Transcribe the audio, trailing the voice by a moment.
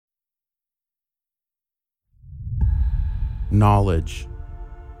Knowledge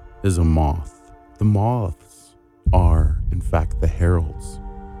is a moth. The moths are, in fact, the heralds,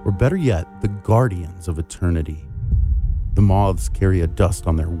 or better yet, the guardians of eternity. The moths carry a dust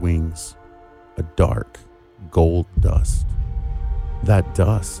on their wings, a dark gold dust. That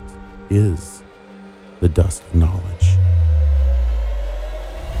dust is the dust of knowledge.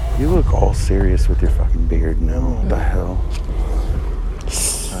 You look all serious with your fucking beard now. What the hell?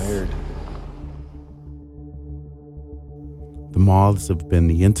 Tired. The moths have been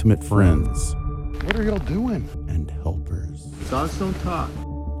the intimate friends What are y'all doing? and helpers Dogs don't talk.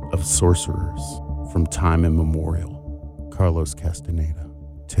 of sorcerers from time immemorial. Carlos Castaneda,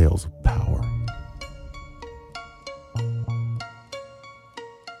 Tales of Power.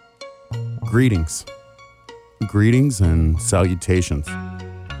 Greetings. Greetings and salutations.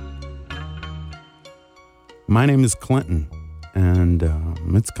 My name is Clinton, and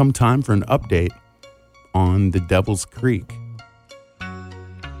it's come time for an update on the Devil's Creek.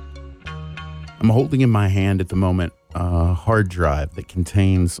 I'm holding in my hand at the moment a hard drive that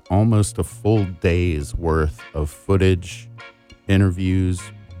contains almost a full day's worth of footage, interviews,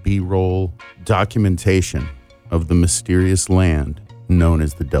 B-roll, documentation of the mysterious land known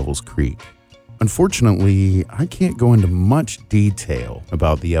as the Devil's Creek. Unfortunately, I can't go into much detail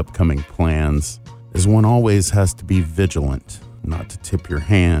about the upcoming plans, as one always has to be vigilant not to tip your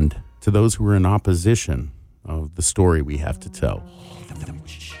hand to those who are in opposition of the story we have to tell.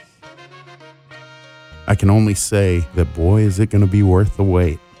 I can only say that, boy, is it going to be worth the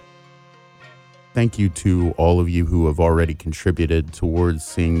wait. Thank you to all of you who have already contributed towards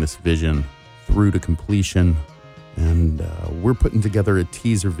seeing this vision through to completion. And we're putting together a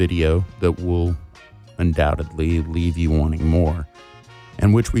teaser video that will undoubtedly leave you wanting more,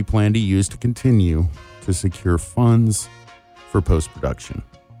 and which we plan to use to continue to secure funds for post-production.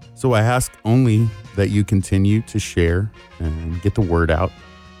 So I ask only that you continue to share and get the word out.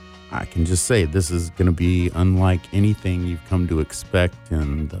 I can just say this is going to be unlike anything you've come to expect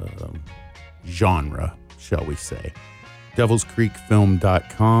in the genre, shall we say.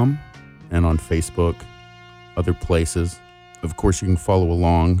 DevilsCreekFilm.com and on Facebook, other places. Of course, you can follow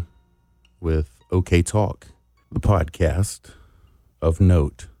along with OK Talk, the podcast of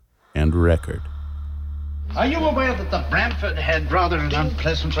note and record. Are you aware that the Bramford had rather an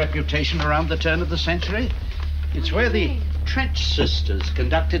unpleasant reputation around the turn of the century? It's where the Trench sisters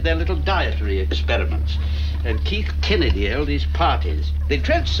conducted their little dietary experiments, and Keith Kennedy held his parties. The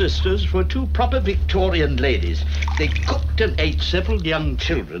Trench sisters were two proper Victorian ladies. They cooked and ate several young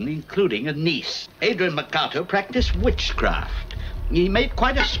children, including a niece. Adrian Mercato practiced witchcraft. He made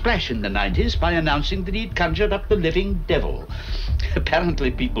quite a splash in the 90s by announcing that he'd conjured up the living devil.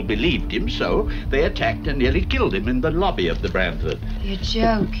 Apparently people believed him, so they attacked and nearly killed him in the lobby of the Bramford. You're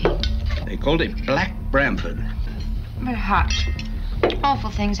joking. They called him Black Bramford. But hush. Awful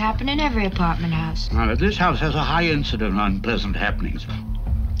things happen in every apartment house. Now, this house has a high incidence of unpleasant happenings.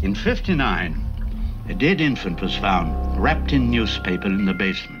 In '59, a dead infant was found wrapped in newspaper in the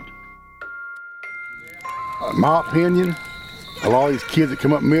basement. My opinion, a lot of these kids that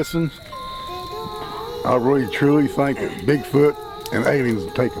come up missing, I really truly think that Bigfoot and aliens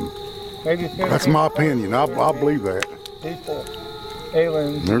will take them. That's my opinion. I believe that. People,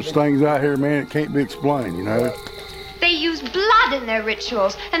 aliens. There's things out here, man, that can't be explained, you know. They use blood in their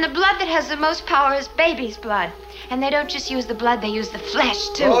rituals, and the blood that has the most power is baby's blood. And they don't just use the blood, they use the flesh,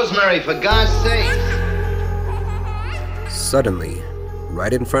 too. Rosemary, for God's sake! Suddenly,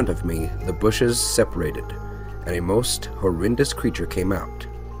 right in front of me, the bushes separated, and a most horrendous creature came out.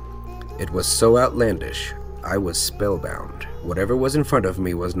 It was so outlandish, I was spellbound. Whatever was in front of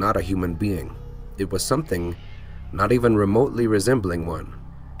me was not a human being. It was something not even remotely resembling one.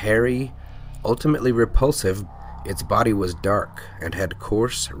 Hairy, ultimately repulsive. Its body was dark and had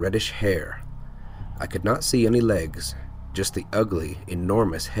coarse, reddish hair. I could not see any legs, just the ugly,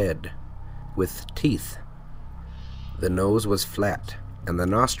 enormous head, with teeth. The nose was flat, and the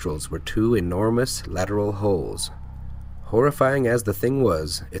nostrils were two enormous lateral holes. Horrifying as the thing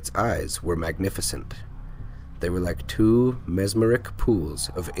was, its eyes were magnificent. They were like two mesmeric pools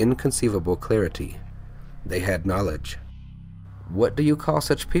of inconceivable clarity. They had knowledge. "What do you call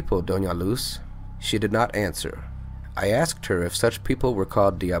such people, Doña Luz?" She did not answer. I asked her if such people were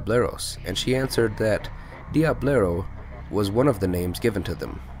called diableros, and she answered that diablero was one of the names given to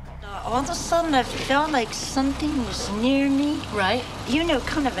them. All of a sudden, I felt like something was near me. Right. You know,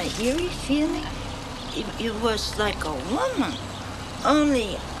 kind of an eerie feeling. It was like a woman,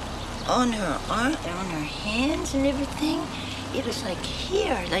 only on her arm, on her hands and everything. It was like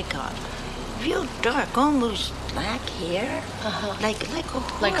hair, like a real dark, almost black hair. Uh-huh. Like a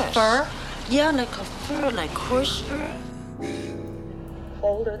horse. Like fur? Yeah, like a fur, like horse fur.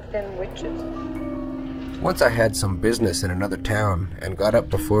 older than witches. Once I had some business in another town and got up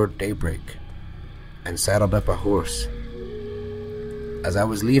before daybreak and saddled up a horse. As I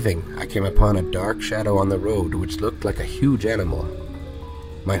was leaving, I came upon a dark shadow on the road which looked like a huge animal.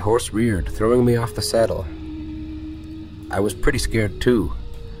 My horse reared, throwing me off the saddle. I was pretty scared too,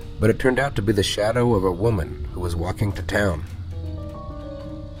 but it turned out to be the shadow of a woman who was walking to town.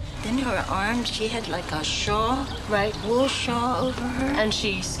 Then her arms, she had like a shawl, Right. wool shawl over her. And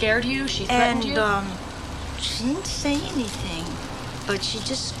she scared you? She threatened you? She didn't say anything, but she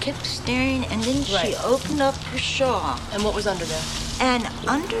just kept staring, and then she Right. opened up her shawl. And what was under there? And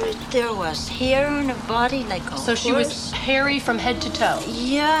under it there was hair on her body like a So she was hairy from head to toe?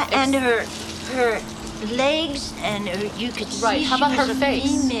 Yeah, and her legs, and you could see Right, how she about was her a face?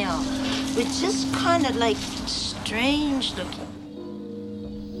 female. With just kind of like strange looking.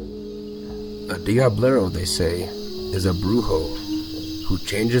 A Diablero, they say, is a brujo who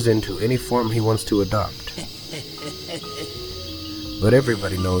changes into any form he wants to adopt. But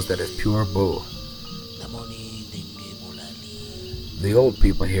everybody knows that it's pure bull. The old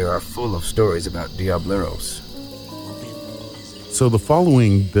people here are full of stories about Diableros. So the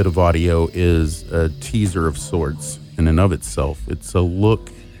following bit of audio is a teaser of sorts in and of itself. It's a look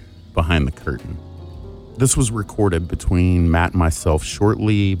behind the curtain. This was recorded between Matt and myself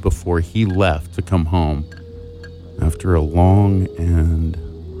shortly before he left to come home after a long and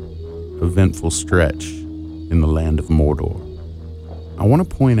eventful stretch in the land of Mordor. I want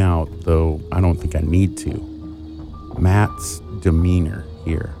to point out, though I don't think I need to, Matt's demeanor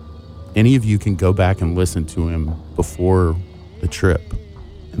here. Any of you can go back and listen to him before the trip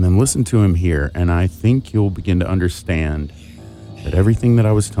and then listen to him here, and I think you'll begin to understand that everything that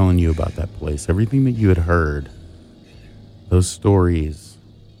I was telling you about that place, everything that you had heard, those stories,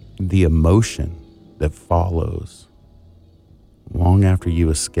 the emotion that follows long after you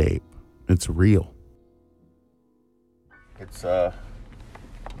escape, it's real. It's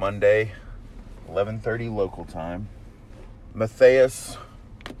Monday, 11:30 local time. Matthias,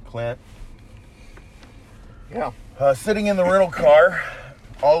 Clint. Yeah. Sitting in the rental car.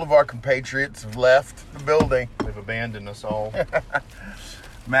 All of our compatriots have left the building. They've abandoned us all.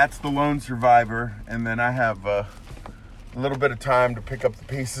 Matt's the lone survivor, and then I have a little bit of time to pick up the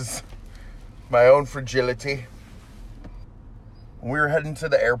pieces. My own fragility. We were heading to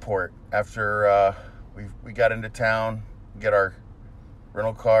the airport after we got into town, get our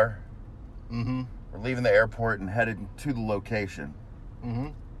rental car. Mm-hmm. We're leaving the airport and headed to the location. Mm-hmm.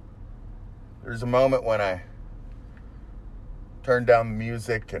 There's a moment when I turned down the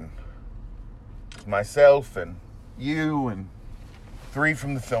music, and myself and you and 3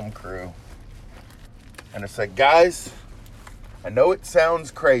 from the film crew. And I said, guys, I know it sounds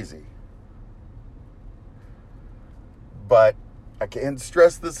crazy, but I can't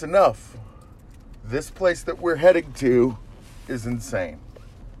stress this enough. This place that we're heading to is insane.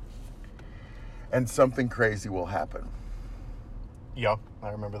 And something crazy will happen. Yeah,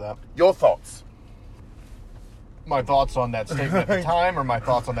 I remember that. Your thoughts? My thoughts on that statement at the time, or my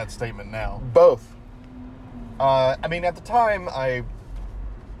thoughts on that statement now? Both. I mean, at the time,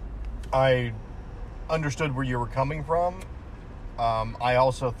 I understood where you were coming from. I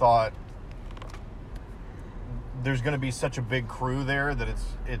also thought there's going to be such a big crew there that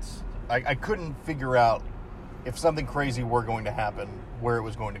I couldn't figure out if something crazy were going to happen, where it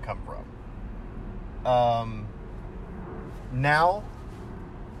was going to come from. Now,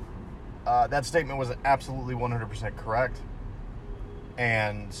 that statement was absolutely 100% correct.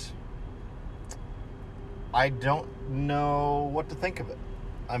 And I don't know what to think of it.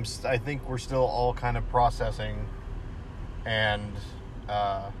 I think we're still all kind of processing, and,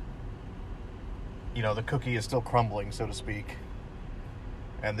 the cookie is still crumbling, so to speak.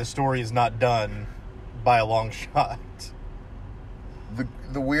 And this story is not done by a long shot.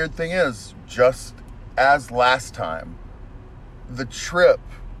 The weird thing is, just as last time, the trip,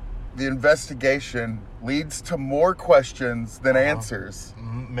 the investigation leads to more questions than answers.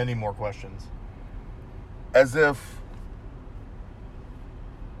 Many more questions. As if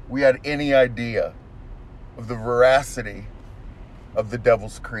we had any idea of the veracity of the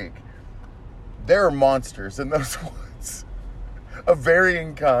Devil's Creek. There are monsters in those woods of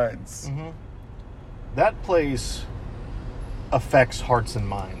varying kinds. Mm-hmm. That place affects hearts and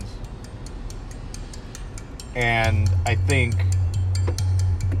minds. And I think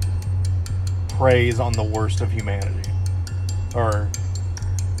preys on the worst of humanity, or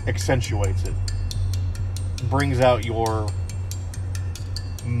accentuates it, brings out your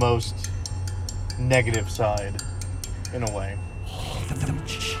most negative side in a way.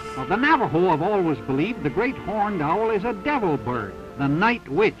 Well, the Navajo have always believed the great horned owl is a devil bird, the night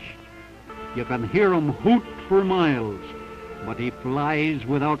witch. You can hear him hoot for miles, but he flies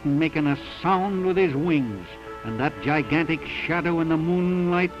without making a sound with his wings, and that gigantic shadow in the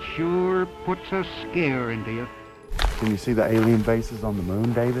moonlight sure puts a scare into you. Can you see the alien bases on the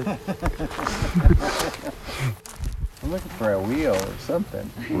moon, David? I'm looking for a wheel or something.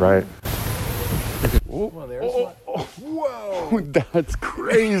 Right. Well, there's one. Whoa! That's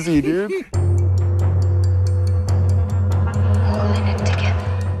crazy, dude. Holding it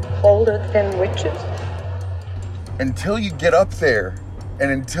together. Older than witches. Until you get up there and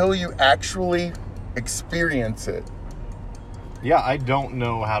until you actually experience it. Yeah, I don't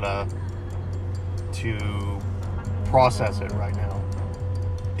know how to process it right now.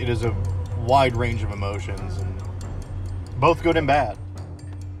 It is a wide range of emotions, and both good and bad.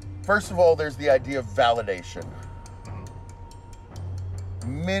 First of all, there's the idea of validation.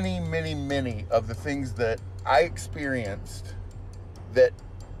 Many of the things that I experienced that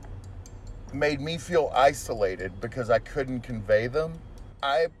made me feel isolated because I couldn't convey them,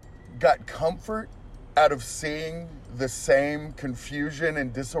 I got comfort out of seeing the same confusion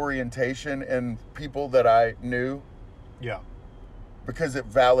and disorientation in people that I knew. Yeah. Because it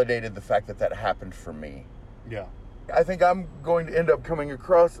validated the fact that that happened for me. Yeah. I think I'm going to end up coming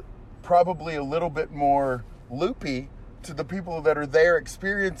across probably a little bit more loopy to the people that are there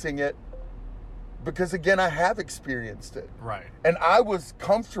experiencing it, because again, I have experienced it. Right. And I was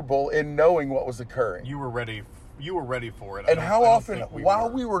comfortable in knowing what was occurring. You were ready for it. And how often,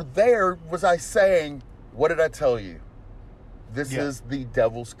 while we were there, was I saying, what did I tell you? This is the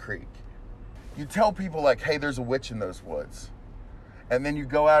Devil's Creek. You tell people like, hey, there's a witch in those woods. And then you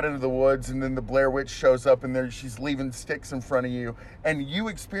go out into the woods, and then the Blair Witch shows up, and she's leaving sticks in front of you, and you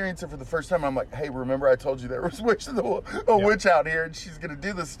experience it for the first time. I'm like, hey, remember I told you there was a witch out here, and she's going to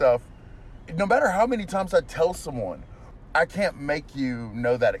do this stuff. No matter how many times I tell someone, I can't make you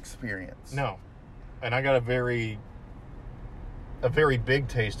know that experience. No. And I got a very big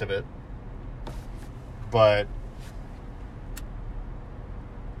taste of it. But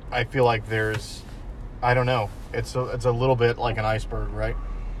I feel like I don't know. It's a little bit like an iceberg, right?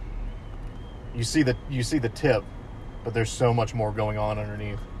 You see the tip, but there's so much more going on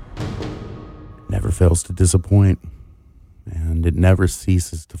underneath. Never fails to disappoint, and it never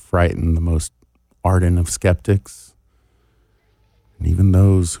ceases to frighten the most ardent of skeptics, and even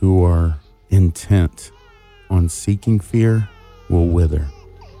those who are intent on seeking fear will wither.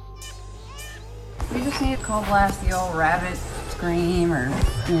 We just need to cold blast the old rabbit scream, or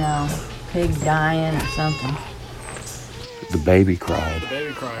pig dying or something. The baby cried. The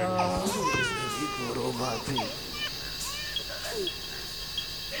baby cried.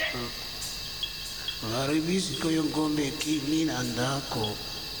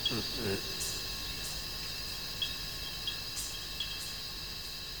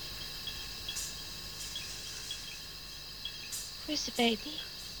 Where's the baby?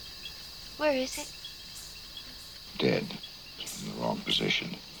 Where is it? Dead. In the wrong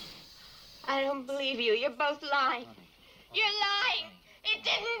position. I don't believe you. You're both lying. You're lying. It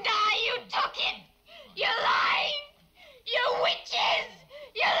didn't die. You took it. You're lying. You're witches.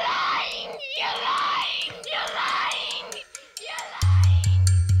 You're lying. You're lying. You're lying. You're lying.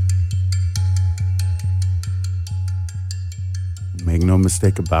 Make no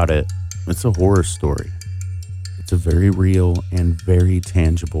mistake about it, it's a horror story. It's a very real and very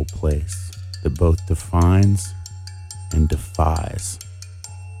tangible place that both defines and defies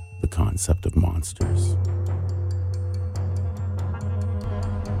the concept of monsters.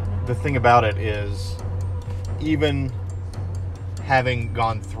 The thing about it is, even having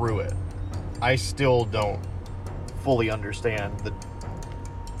gone through it, I still don't fully understand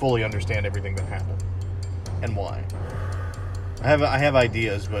everything that happened and why. I have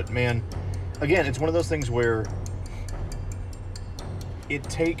ideas, but man, again, it's one of those things where it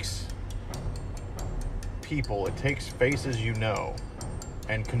takes people, it takes faces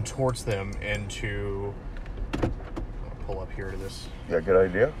and contorts them into, I'll pull up here to this. Yeah, good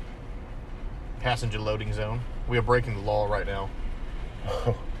idea. Passenger loading zone. We are breaking the law right now.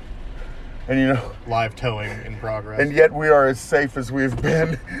 And live towing in progress. And yet we are as safe as we've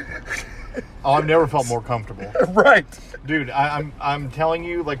been. Oh, I've never felt more comfortable. Right. Dude, I'm telling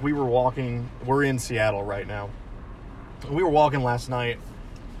you, like, we're in Seattle right now. We were walking last night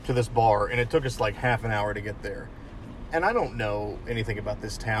to this bar, and it took us like half an hour to get there. And I don't know anything about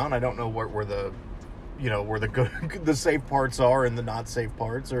this town. I don't know where the good, the safe parts are and the not safe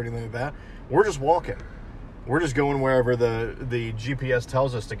parts or anything like that. We're just walking. We're just going wherever the GPS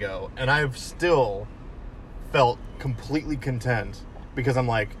tells us to go. And I've still felt completely content because I'm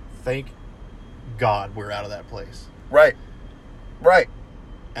like, thank God we're out of that place. Right.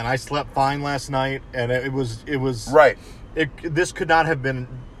 And I slept fine last night, and it was right. This could not have been.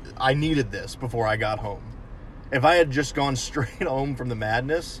 I needed this before I got home. If I had just gone straight home from the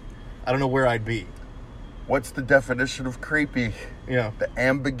madness, I don't know where I'd be. What's the definition of creepy? Yeah. The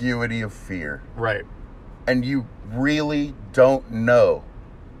ambiguity of fear. Right. And you really don't know.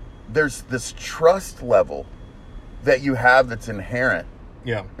 There's this trust level that you have that's inherent.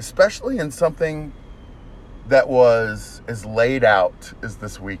 Yeah. Especially in something that was as laid out as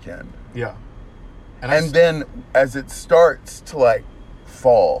this weekend. Yeah. And then as it starts to like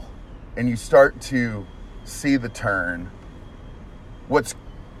fall and you start to see the turn, what's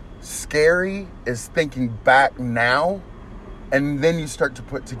scary is thinking back now, and then you start to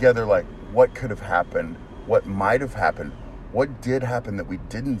put together like what could have happened, what might have happened, what did happen that we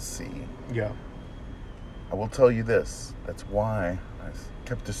didn't see. Yeah. I will tell you this, that's why I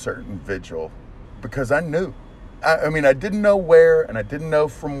kept a certain vigil, because I knew. I mean, I didn't know where, and I didn't know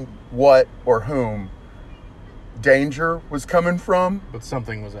from what or whom danger was coming from. But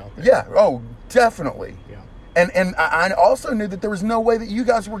something was out there. Yeah, oh, definitely. Yeah. And I also knew that there was no way that you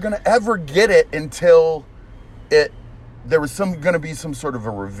guys were going to ever get it until there was going to be some sort of a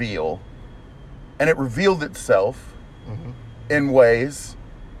reveal. And it revealed itself in ways.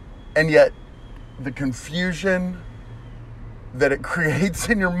 And yet the confusion that it creates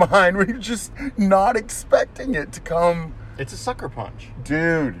in your mind when you're just not expecting it to come. It's a sucker punch.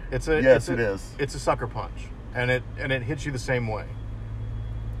 Dude. It is. It's a sucker punch. And it hits you the same way.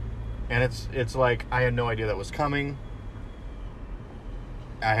 And it's like, I had no idea that was coming.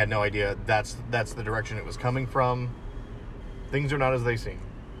 I had no idea that's the direction it was coming from. Things are not as they seem.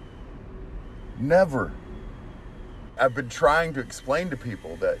 Never. I've been trying to explain to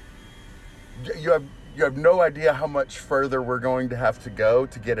people that you have no idea how much further we're going to have to go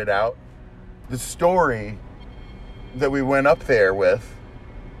to get it out. The story that we went up there with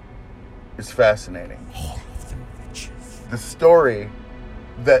is fascinating. The story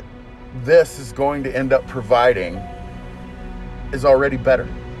that this is going to end up providing is already better.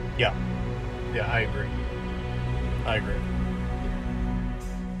 Yeah. Yeah, I agree.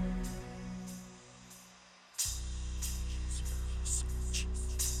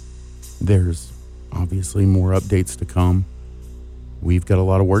 There's obviously more updates to come. We've got a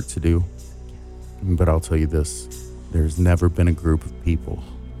lot of work to do. But I'll tell you this, there's never been a group of people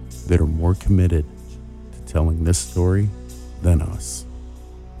that are more committed to telling this story than us.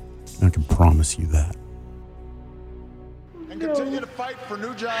 I can promise you that. And continue to fight for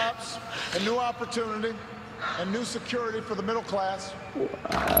new jobs and new opportunity and new security for the middle class.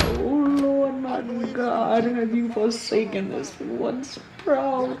 Wow, Lord my God, have you forsaken this once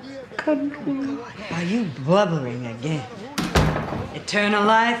proud country? Are you blubbering again? Eternal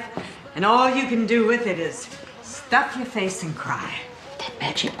life, and all you can do with it is stuff your face and cry. That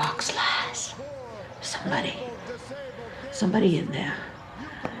magic box lies. Somebody in there.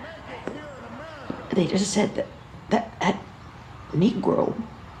 They just said that Negro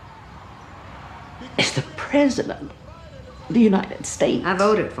is the president of the United States. I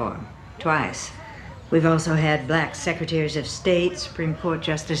voted for him twice. We've also had black secretaries of state, Supreme Court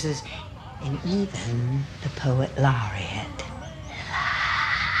justices, and even the poet laureate.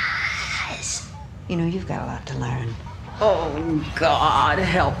 Lies. You know, you've got a lot to learn. Oh, God,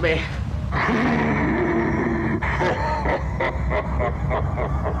 help me.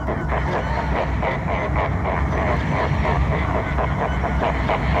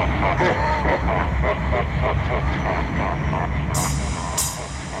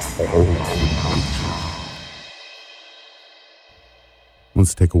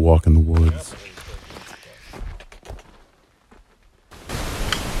 Let's take a walk in the woods.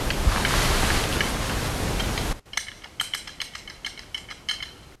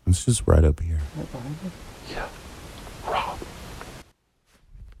 It's just right up here. Yeah. Rob.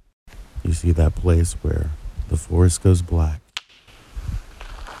 You see that place where the forest goes black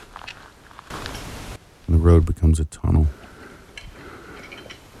and the road becomes a tunnel?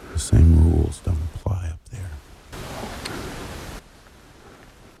 The same rules don't apply up there.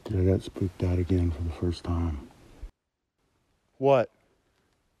 Dude, I got spooked out again for the first time. What?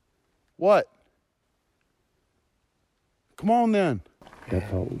 Come on then. That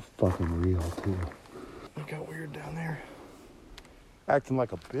felt fucking real too. It got weird down there. Acting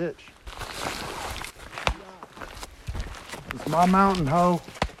like a bitch. It's my mountain, ho.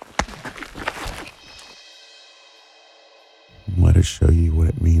 Let us show you what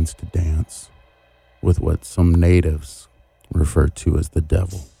it means to dance with what some natives refer to as the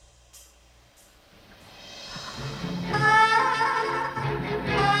devil.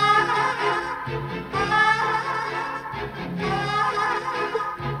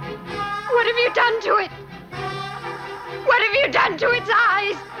 you done to it? What have you done to its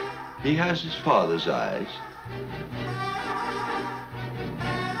eyes? He has his father's eyes.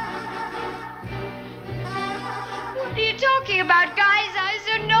 What are you talking about? Guy's eyes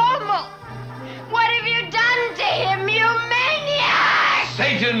are normal. What have you done to him, you maniac?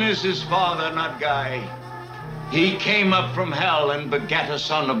 Satan is his father, not Guy. He came up from hell and begat a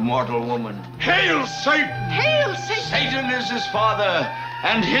son of mortal woman. Hail, Satan! Hail, Satan! Satan is his father,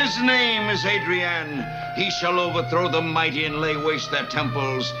 and his name is Adrian. He shall overthrow the mighty and lay waste their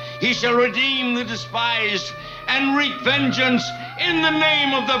temples. He shall redeem the despised and wreak vengeance in the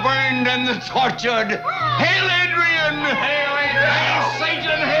name of the burned and the tortured. Hail, Adrian! Hail, Adrian! Hail,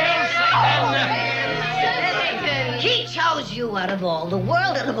 Satan! Hail, Satan! He chose you out of all the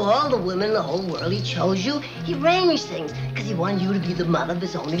world, out of all the women in the whole world. He chose you. He arranged things because he wanted you to be the mother of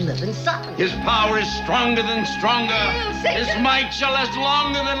his only living son. His power is stronger than stronger. His might shall last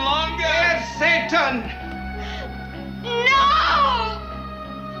longer than longer. Yes, Satan! No!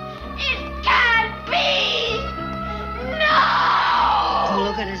 It can't be! No!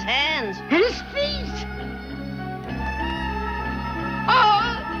 Look at his hands and his feet.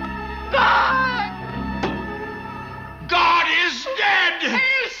 Oh, God! God is dead!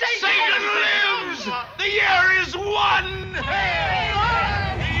 Satan lives! The year is won! The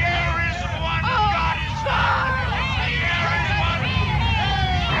year is won! God is won! The year is won!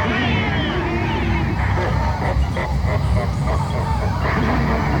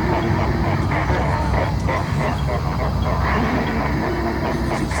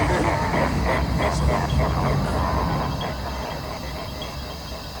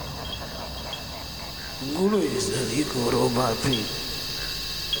 Gulu is the Ikoro Bapi.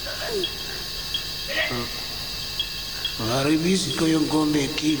 Aribisi Koyongombe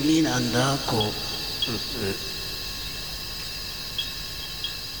Kimin Andako.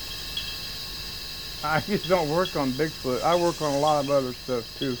 I just don't work on Bigfoot. I work on a lot of other stuff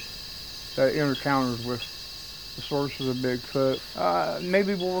too that encounters with the sources of Bigfoot.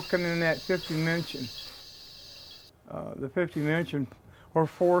 Maybe we're working in that fifth dimension, the fifth dimension, or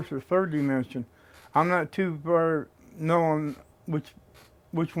fourth or third dimension. I'm not too far knowing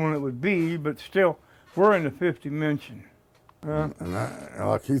which one it would be, but still, we're in the fifth dimension. And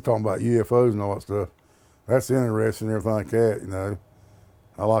like he's talking about UFOs and all that stuff, that's interesting and everything like that, you know.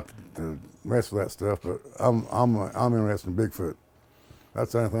 I like to mess with that stuff, but I'm interested in Bigfoot.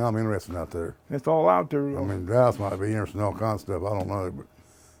 That's the only thing I'm interested in out there. It's all out there. I mean, Dallas might be interested in all kinds of stuff. I don't know, but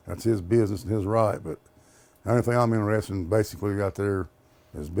that's his business and his right. But the only thing I'm interested in basically out there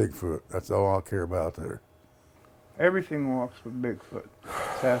is Bigfoot. That's all I care about there. Everything walks with Bigfoot.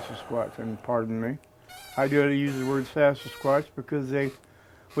 Sasquatch, and pardon me. I do use the word Sasquatch because they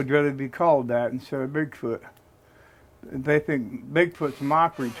would rather be called that instead of Bigfoot. They think Bigfoot's a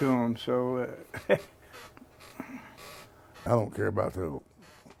mockery to them, so... I don't care about the,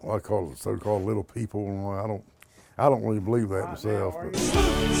 what I call the so-called little people. I don't really believe that myself. But.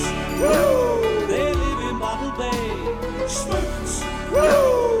 Woo! They live in Bottle Bay. Spooks.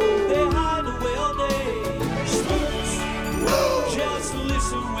 Woo! They hide away all day. Spooks. Woo! Just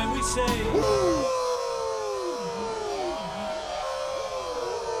listen when we say. Woo!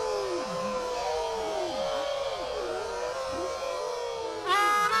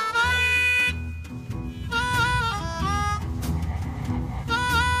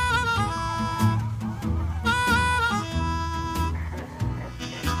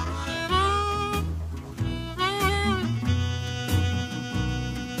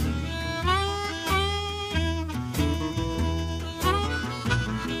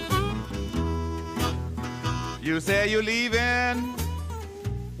 You say you're leaving,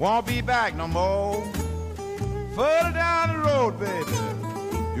 won't be back no more. Further down the road, baby,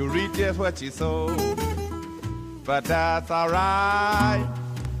 you'll reap just what you sow. But that's alright,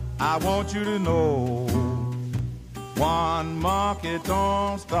 I want you to know. One monkey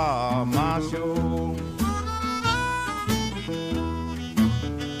don't stop my show.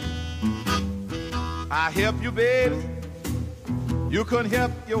 I help you, baby, you couldn't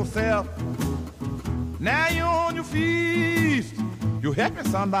help yourself. Now you're on your feet, you're helping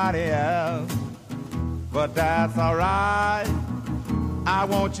somebody else. But that's alright, I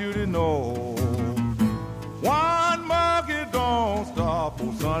want you to know. One monkey don't stop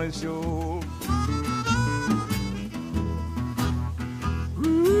for Sonny show.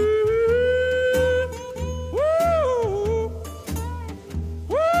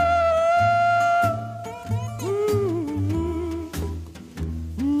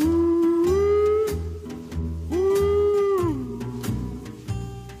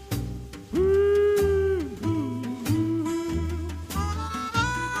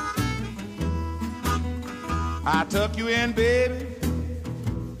 I took you in, baby.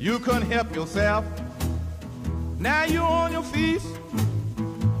 You couldn't help yourself. Now you're on your feet.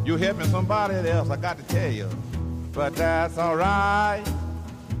 You're helping somebody else, I got to tell you. But that's all right.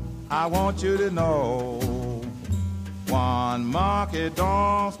 I want you to know one monkey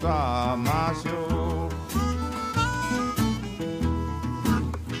don't stop my show.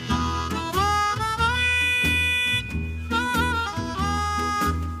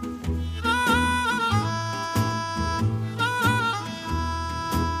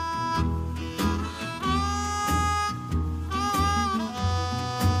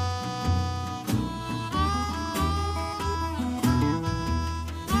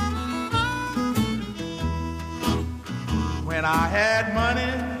 When I had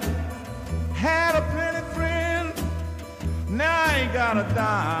money, had a plenty friend. Now I ain't got a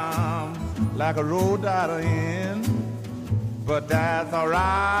dime, like a road out of end. But that's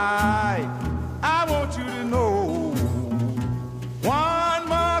alright, I want you to know one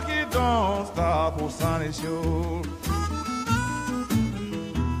monkey don't stop for Sonny Show.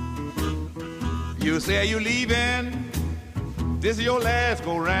 You say you're leaving, this is your last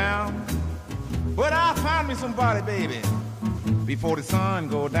go round. But I'll find me somebody, baby, before the sun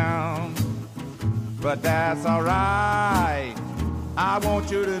go down. But that's alright, I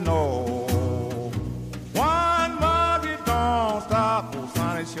want you to know one monkey don't stop for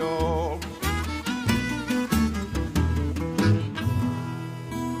Sonny Show.